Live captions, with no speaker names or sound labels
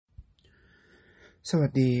สวั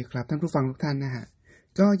สดีครับท่านผู้ฟังทุกท่านนะฮะ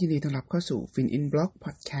ก็ยินดีต้อนรับเข้าสู่ Fin Block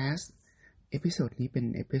Podcast เอพิโซดนี้เป็น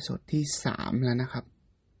เอพิโซดที่3แล้วนะครับ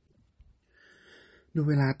ดู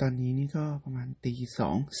เวลาตอนนี้นี่ก็ประมาณ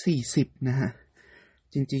2:40นะฮะ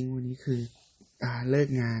จริงๆวันนี้คือเลิก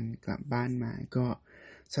งานกลับบ้านมาก็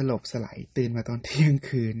สลบสลายตื่นมาตอนเที่ยง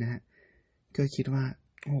คืนนะฮะก็คิดว่า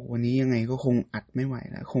โอ้วันนี้ยังไงก็คงอัดไม่ไหว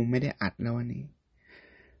แล้วคงไม่ได้อัดแล้ววันนี้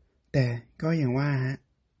แต่ก็อย่างว่าฮะ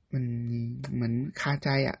มันเหมือนคาใจ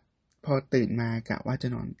อ่ะพอตื่นมากะว่าจะ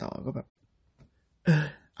นอนต่อก็แบบ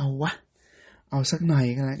เอาสักหน่อย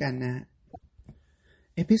ก็แล้วกันนะ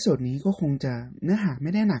เอพิโซดนี้ก็คงจะเนื้อหาไ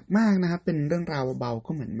ม่ได้หนักมากนะครับเป็นเรื่องราวเบาๆ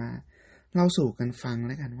ก็เหมือนมาเล่าสู่กันฟังแ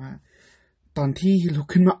ล้วกันว่าตอนที่ลุก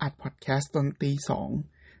ขึ้นมาอัดพอดแคสต์ตอน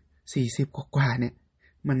2:40กว่าเนี่ย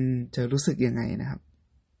มันจะรู้สึกยังไงนะครับ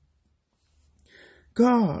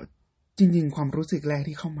ก็จริงๆความรู้สึกแรก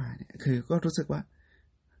ที่เข้ามาเนี่ยคือก็รู้สึกว่า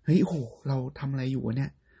เฮ้ยโอ้โหเราทำอะไรอยู่วะเนี่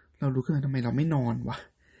ยเราลุกขึ้นมาทำไมเราไม่นอนวะ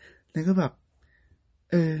แล้วก็แบบ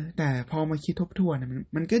แต่พอมาคิดทบทวนเนี่ย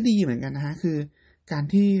มันก็ดีเหมือนกันนะฮะคือการ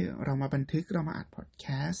ที่เรามาบันทึกเรามาอัดพอดแค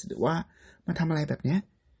สต์หรือว่ามาทำอะไรแบบเนี้ย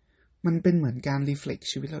มันเป็นเหมือนการรีเฟล็ก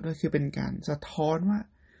ชีวิตเราด้วยคือเป็นการสะท้อนว่า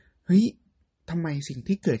เฮ้ยทำไมสิ่ง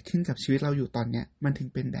ที่เกิดขึ้นกับชีวิตเราอยู่ตอนเนี้ยมันถึง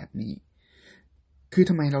เป็นแบบนี้คือ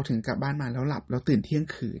ทำไมเราถึงกลับบ้านมาแล้วหลับแล้วตื่นเที่ยง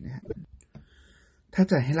คืนนะฮะถ้า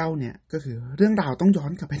จะให้เล่าเนี่ยก็คือเรื่องราวต้องย้อ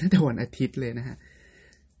นกลับไปตั้งแต่วันอาทิตย์เลยนะฮะ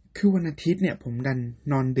คือวันอาทิตย์เนี่ยผมดัน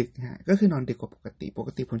นอนดึกฮะก็คือนอนดึกกว่าปกติ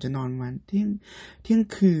ผมจะนอนวันเที่ยง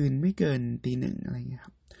คืนไม่เกิน1:00อะไรเงี้ยค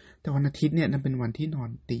รับแต่วันอาทิตย์เนี่ยมันเป็นวันที่นอน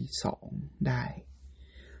2:00ได้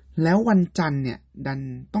แล้ววันจันทร์เนี่ยดัน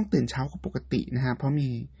ต้องตื่นเช้ากว่าปกตินะฮะเพราะมี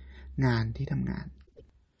งานที่ทำงาน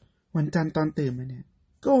วันจันทร์ตอนตื่นมาเนี่ย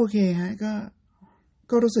ก็โอเคฮะ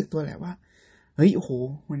ก็รู้สึกตัวแหละว่าเฮ้ยโอ้โห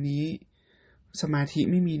วันนี้สมาธิ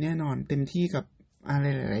ไม่มีแน่นอนเต็มที่กับอะไร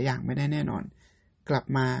หลายๆอย่างไม่ได้แน่นอนกลับ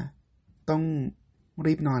มาต้อง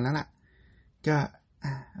รีบนอนแล้วล่ะก็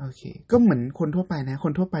โอเคก็เหมือนคนทั่วไปนะค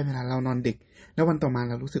นทั่วไปเวลาเรานอนดึกแล้ววันต่อมา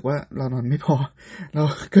เรารู้สึกว่าเรานอนไม่พอเรา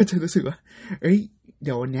ก็จะรู้สึกว่าเอ้ยเ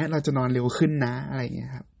ดี๋ยววันนี้เราจะนอนเร็วขึ้นนะอะไรอย่างเงี้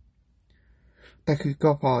ยครับแต่คือ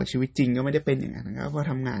ก็พอชีวิตจริงก็ไม่ได้เป็นอย่างนั้นก็พอ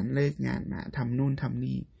ทำงานเลิกงานมาทำนู่นทำ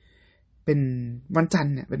นี่เป็นวันจันท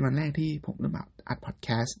ร์เนี่ยเป็นวันแรกที่ผมเริ่มอัดพอดแค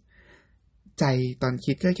สต์ใจตอน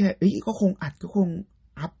คิดก็แค่เอ้ยก็คงอัดก็คง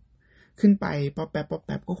อัพขึ้นไปป๊อปแ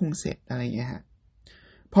ป๊บก็คงเสร็จอะไรอย่างเงี้ยฮะ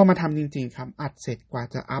พอมาทำจริงๆครับอัดเสร็จกว่า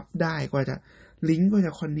จะอัพได้กว่าจะลิงก์กว่าจ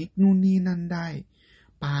ะคอนเนคนู่นนี่นั่นได้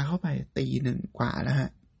ปาเข้าไป1:00กว่าแล้วฮะ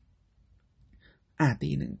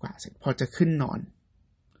1:00กว่าเสร็จพอจะขึ้นนอน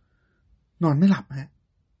ไม่หลับฮะ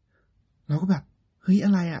เราก็แบบเฮ้ยอ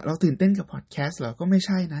ะไรอ่ะเราตื่นเต้นกับพอดแคสต์เหรอก็ไม่ใ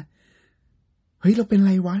ช่นะเฮ้ยเราเป็นไ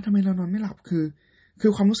รวะทำไมเรานอนไม่หลับคื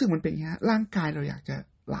อความรู้สึกมันเป็นอย่างนี้ร่างกายเราอยากจะ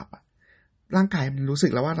หลับอ่ะร่างกายมันรู้สึ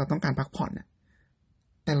กแล้วว่าเราต้องการพักผ่อนอ่ะ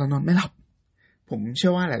แต่เรานอนไม่หลับผมเชื่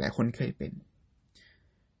อว่าหลายๆคนเคยเป็น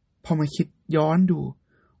พอมาคิดย้อนดู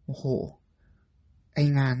โอ้โหไอ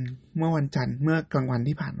งานเมื่อวันจันทร์เมื่อกลางวัน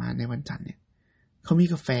ที่ผ่านมาในวันจันทร์เนี่ยเขามี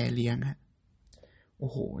กาแฟเลี้ยงฮะโอ้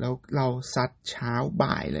โหแล้วเราซัดเช้า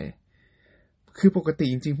บ่ายเลยคือปกติ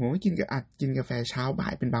จริงๆผมก็กินกาแฟเช้าบ่า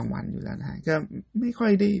ยเป็นบางวันอยู่แล้วนะฮะก็ไม่ค่อ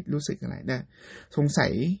ยได้รู้สึกอะไรแต่สงสั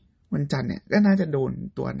ยวันจันทร์เนี่ยก็น่าจะโดน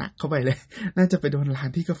ตัวหนักเข้าไปเลยน่าจะไปโดนร้าน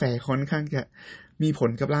ที่กาแฟค่อนข้างจะมีผล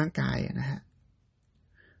กับร่างกายนะฮะ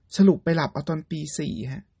สรุปไปหลับเอาตอนตี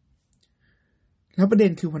 4ฮะแล้วประเด็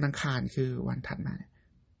นคือวันอังคารคือวันถัดมาเนี่ย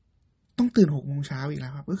ต้องตื่น6 โมงเช้าอีกแล้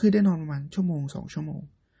วครับก็คือได้นอนประมาณ1-2 ชั่วโมง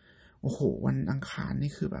โอ้โหวันอังคาร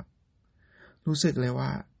นี่คือแบบรู้สึกเลยว่า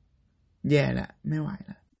แย่ละไม่ไหว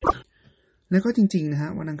ละแล้วก็จริงๆนะฮะ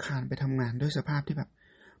วันอังคารไปทำงานด้วยสภาพที่แบบ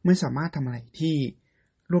ไม่สามารถทำอะไรที่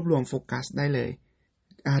รวบรวมโฟกัสได้เลย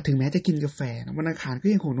ถึงแม้จะกินกาแฟนะวันอังคารก็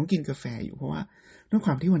ยังคงต้องกินกาแฟอยู่เพราะว่าด้วยค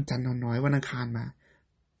วามที่วันจันทร์นอนน้อยวันอังคารมา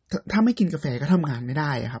ถ้าไม่กินกาแฟก็ทำงานไม่ไ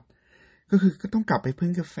ด้ครับก็คือก็ต้องกลับไปพึ่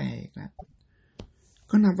งกาแฟอีกแล้ว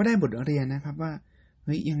ก็นับว่าได้บทเรียนนะครับว่าเ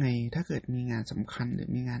ฮ้ยยังไงถ้าเกิดมีงานสำคัญหรือ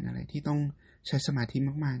มีงานอะไรที่ต้องใช้สมาธิ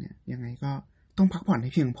มากๆเนี่ยยังไงก็ต้องพักผ่อนใ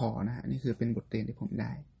ห้เพียงพอนะฮะนี่คือเป็นบทเรียนที่ผมไ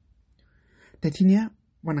ด้แต่ทีเนี้ย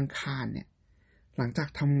วันอังคารเนี่ยหลังจาก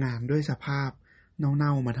ทำงานด้วยสภาพเน่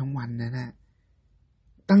าๆมาทั้งวันนะฮะ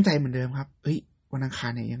ตั้งใจเหมือนเดิมครับเฮ้ยวันอังคา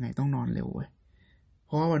รเนี่ยยังไงต้องนอนเร็วเว้ยเพ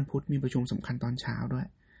ราะว่าวันพุธมีประชุมสำคัญตอนเช้าด้วย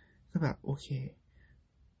ก็แบบโอเค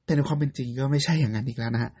แต่ในความเป็นจริงก็ไม่ใช่อย่างนั้นอีกแล้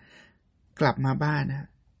วนะฮะกลับมาบ้านนะ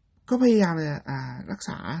ก็พยายามจะรักษ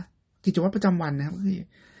ากิจวัตรประจำวันนะครับก็คือ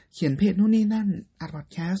เขียนเพจนู่นนี่นั่นอัดพอด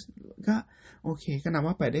แคสต์ก็โอเคก็นับ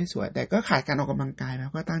ว่าไปได้สวยแต่ก็ขาดการออกกำลังกายแล้ว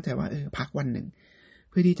ก็ตั้งใจว่าพักวันหนึ่ง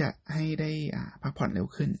เพื่อที่จะให้ได้พักผ่อนเร็ว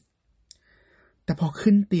ขึ้นแต่พอ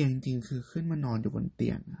ขึ้นเตียงจริงคือขึ้นมานอนอยู่บนเตี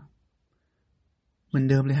ยงเหมือน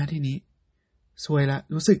เดิมเลยฮะทีนี้ ซวยละ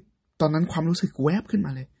รู้สึกตอนนั้นความรู้สึกแวบขึ้นม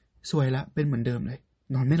าเลยซวยละเป็นเหมือนเดิมเลย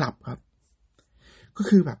นอนไม่หลับครับก็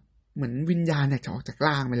คือแบบเหมือนวิญญาณอยากจะออกจาก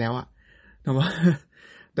ร่างไปแล้วอะแต่ว่า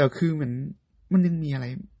แต่คือเหมือนมันยังมีอะไร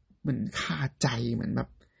เหมือนคาใจเหมือนแบบ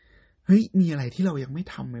เฮ้ยมีอะไรที่เรายังไม่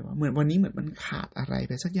ทำเลยวะเหมือนวันนี้เหมือนมันขาดอะไรไ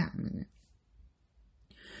ปสักอย่างหนึ่ง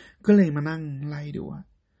ก็เลยมานั่งไล่ดูว่า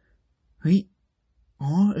เฮ้ย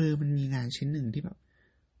มันมีงานชิ้นหนึ่งที่แบบ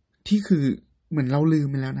ที่คือเหมือนเราลืม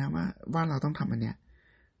ไปแล้วนะว่าเราต้องทำอันเนี้ย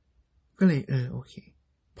ก็เลยโอเค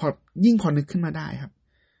พอนึกขึ้นมาได้ครับ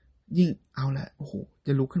ยิ่งเอาละโอ้โหจ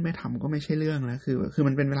ะลุกขึ้นไม่ทำก็ไม่ใช่เรื่องแล้วคือ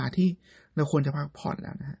มันเป็นเวลาที่เราควรจะพักผ่อนแ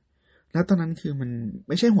ล้วนะฮะแล้วตอนนั้นคือมันไ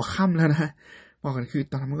ม่ใช่หัวค่ำแล้วนะบอกกันคือ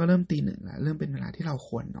ตอนนั้นมันก็เริ่ม 1:00 แล้วเริ่มเป็นเวลาที่เราค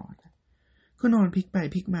วรนอนก็นอนพลิกไป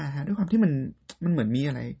พลิกมาฮะด้วยความที่มันเหมือนมี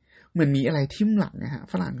อะไรทิ่มหลังนะฮะ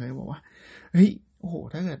ฝรั่งเลยบอกว่าเฮ้ยโอ้โห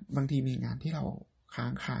ถ้าเกิดบางทีมีงานที่เราค้า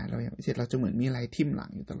งคาเรายังไม่เสร็จเราจะเหมือนมีอะไรทิ่มหลั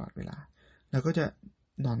งอยู่ตลอดเวลาแล้วก็จะ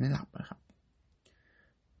นอนไม่หลับอะครับ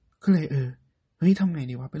ก็เลยเฮ้ยทำไง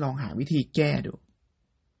ดีวะไปลองหาวิธีแก้ดู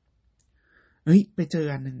เฮ้ยไปเจอ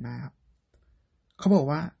อันหนึ่งมาครับเขาบอก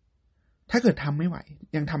ว่าถ้าเกิดทำไม่ไหว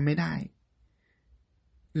ยังทำไม่ได้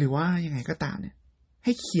หรือว่ายังไงก็ตามเนี่ยใ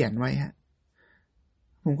ห้เขียนไว้ฮะ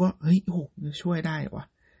ผมก็เฮ้ยโอ้โหช่วยได้วะ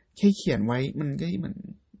แค่เขียนไว้มันก็เหมือน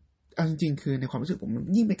เอาจริงๆคือในความรู้สึกผม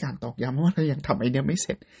ยิ่งเป็นการตอกย้ำว่าเรายังทำไอเนี้ยไม่เส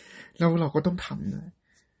ร็จแล้วเราก็ต้องทำเลย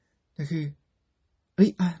แต่คือ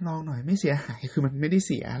ลองหน่อยไม่เสียหายคือมันไม่ได้เ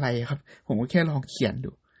สียอะไรครับผมก็แค่ลองเขียน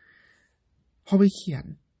ดูพอไปเขียน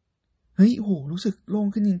เฮ้ยโหรู้สึกโล่ง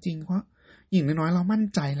ขึ้นจริงๆเพราะอย่างน้อยๆเรามั่น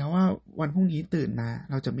ใจแล้วว่าวันพรุ่งนี้ตื่นมา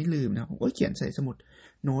เราจะไม่ลืมนะผมก็เขียนใส่สมุด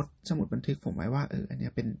โน้ตสมุดบันทึกผมไว้ว่าอันเนี้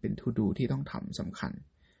ยเป็น to do ที่ต้องทำสำคัญ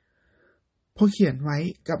พอเขียนไว้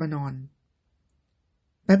กลับมานอน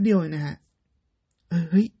แป๊บเดียวนะฮะ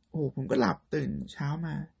เฮ้ยโอ้ผมก็หลับตื่นเช้าม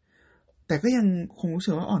าแต่ก็ยังคงรู้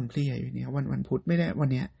สึกว่าอ่อนเพลียอยู่เนี่ยวันพุธไม่ได้วัน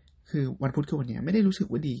เนี้ยคือวันพุธคือวันเนี้ยไม่ได้รู้สึก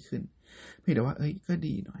ว่าดีขึ้นเพียงแต่ว่าก็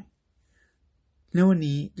ดีหน่อยแล้ววัน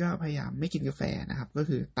นี้ก็พยายามไม่กินกาแฟนะครับก็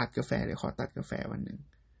คือตัดกาแฟเลยขอตัดกาแฟวันหนึ่ง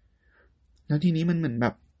แล้วทีนี้มันเหมือนแบ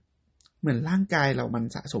บเหมือนร่างกายเรามัน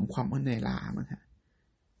สะสมความเหนื่อยล้ามั้งฮะ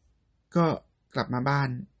ก็กลับมาบ้าน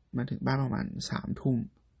มาถึงบ้านประมาณ3 ทุ่ม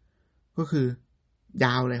ก็คือย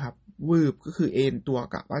าวเลยครับวืบก็คือเอนตัว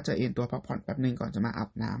กะว่าจะเอนตัวพักผ่อนแป๊บนึงก่อนจะมาอา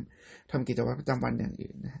บน้ำทำกิจวัตรประจำวันอย่าง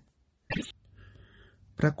อื่นนะฮะ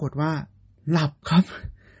ปรากฏว่าหลับครับ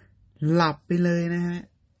หลับไปเลยนะฮะ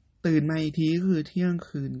ตื่นมาอีกทีก็คือเที่ยง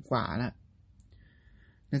คืนกว่าแล้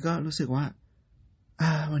วก็รู้สึกว่า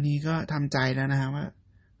วันนี้ก็ทำใจแล้วนะฮะว่า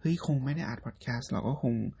เฮ้ยคงไม่ได้อัดพอดแคสต์เราก็ค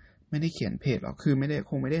งไม่ได้เขียนเพจหรอกคือ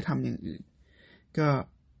คงไม่ได้ทำอย่างอื่นก็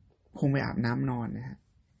คงไปอาบน้ำนอนนะฮะ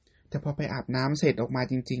แต่พอไปอาบน้ำเสร็จออกมา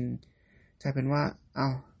จริงๆจะเป็นว่า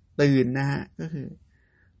ตื่นนะฮะก็คือ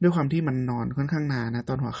ด้วยความที่มันนอนค่อนข้างนานนะ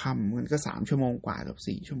ตอนหัวค่ำมันก็3 ชั่วโมงกว่ากับ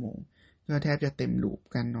4 ชั่วโมงก็แทบจะเต็มลูป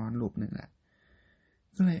การนอนลูปนึงแหละ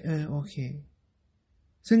ก็เลยโอเค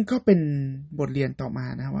ซึ่งก็เป็นบทเรียนต่อมา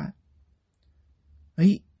นะว่าเฮ้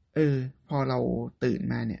ยพอเราตื่น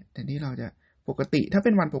มาเนี่ยแทนที่เราจะปกติถ้าเ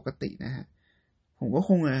ป็นวันปกตินะฮะผมก็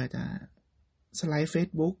คงจะสไลด์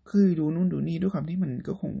Facebook คือดูนู่นดูนี่ด้วยความที่มัน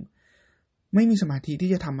ก็คงไม่มีสมาธิ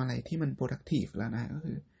ที่จะทำอะไรที่มัน productive แล้วนะก็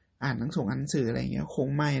คืออ่านหนังสืออะไรเงี้ยคง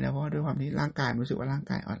ไม่แล้วเพราะด้วยความที่ร่างกายรู้สึกว่าร่าง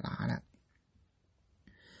กายอ่อนล้าแล้ว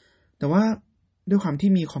แต่ว่าด้วยความ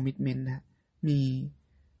ที่มีคอมมิตเมนต์นะ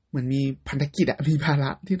เหมือนมีพันธกิจมีภาร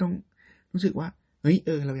ะที่ต้องรู้สึกว่าเฮ้ย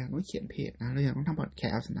เรายังต้องเขียนเพจนะเรายังต้องทำพอดแค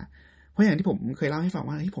สต์นะเพราะอย่างที่ผมเคยเล่าให้ฟัง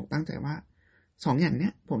ว่าผมตั้งใจว่า2 อย่างเนี้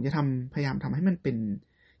ยผมจะพยายามทำให้มันเป็น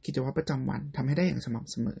กิจวัตรประจำวันทำให้ได้อย่างสม่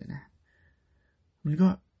ำเสมอนะมันก็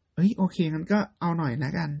โอเคงั้นก็เอาหน่อยน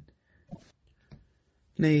ะกัน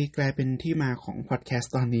ในกลายเป็นที่มาของพอดแคส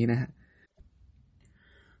ต์ตอนนี้นะฮะ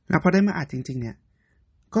แล้วพอได้มาอัดจริงๆเนี่ย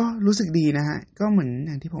ก็รู้สึกดีนะฮะก็เหมือนอ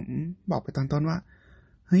ย่างที่ผมบอกไปตอนต้นว่า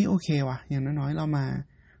เฮ้ยโอเควะอย่างน้อยๆเรามา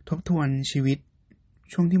ทบทวนชีวิต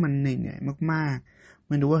ช่วงที่มันเหนื่อยๆมากๆ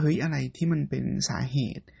มันดูว่าเฮ้ยอะไรที่มันเป็นสาเห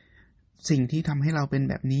ตุสิ่งที่ทำให้เราเป็น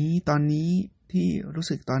แบบนี้ตอนนี้ที่รู้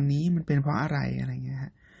สึกตอนนี้มันเป็นเพราะอะไรเงี้ยฮ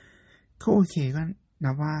ะก็โอเคก็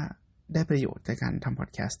นับว่าได้ประโยชน์จากการทำพอด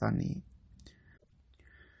แคสต์ตอนนี้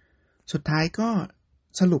สุดท้ายก็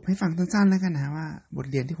สรุปให้ฟังสั้นๆแล้วกันนะว่าบท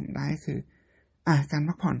เรียนที่ผมได้คือการ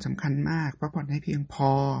พักผ่อนสำคัญมากพักผ่อนให้เพียงพ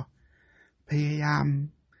อพยายาม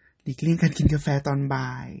หลีกเลี่ยงการกินกาแฟตอนบ่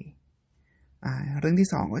ายเรื่องที่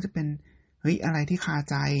2ก็จะเป็นอะไรที่คา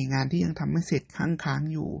ใจงานที่ยังทำไม่เสร็จค้าง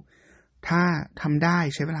อยู่ถ้าทำได้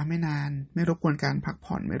ใช้เวลาไม่นานไม่รบกวนการพัก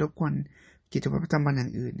ผ่อนไม่รบกวนกิจวัตรประจำวันอย่า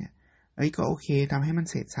งอื่นเนี่ยก็โอเคทำให้มัน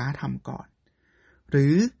เสร็จซะทำก่อนหรื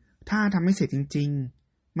อถ้าทำไม่เสร็จจริง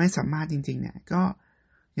ๆไม่สามารถจริงๆเนี่ยก็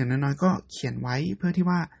อย่างน้อยๆก็เขียนไว้เพื่อที่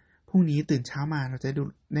ว่า พรุ่งนี้ตื่นเช้ามาเราจะ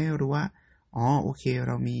ได้รู้ว่าอ๋อโอเคเ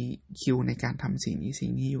รามีคิวในการทำสิ่ง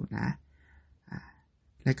นี้อยู่นะ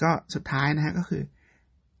แล้วก็สุดท้ายนะฮะก็คือ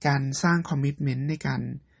การสร้างคอมมิตเมนต์ในการ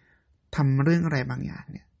ทำเรื่องอะไรบางอย่าง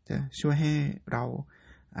เนี่ยจะช่วยให้เรา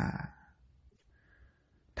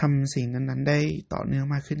ทำสิ่งนั้นๆได้ต่อเนื่อง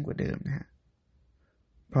มากขึ้นกว่าเดิมนะฮะ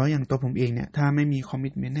เพราะอย่างตัวผมเองเนี่ยถ้าไม่มีคอมมิ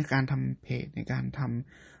ตเมนต์ในการทำเพจในการท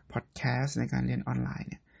ำพอดแคสต์ในการเรียนออนไลน์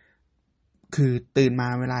เนี่ยคือตื่นมา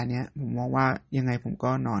เวลาเนี้ยผมมองว่ายังไงผม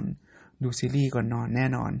ก็นอนดูซีรีส์ก่อนนอนแน่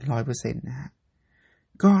นอน 100% นะฮะ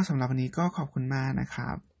ก็สำหรับวันนี้ก็ขอบคุณมากนะค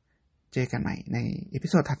รับเจอกันใหม่ในเอพิ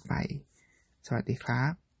โซดถัดไปสวัสดีครั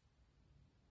บ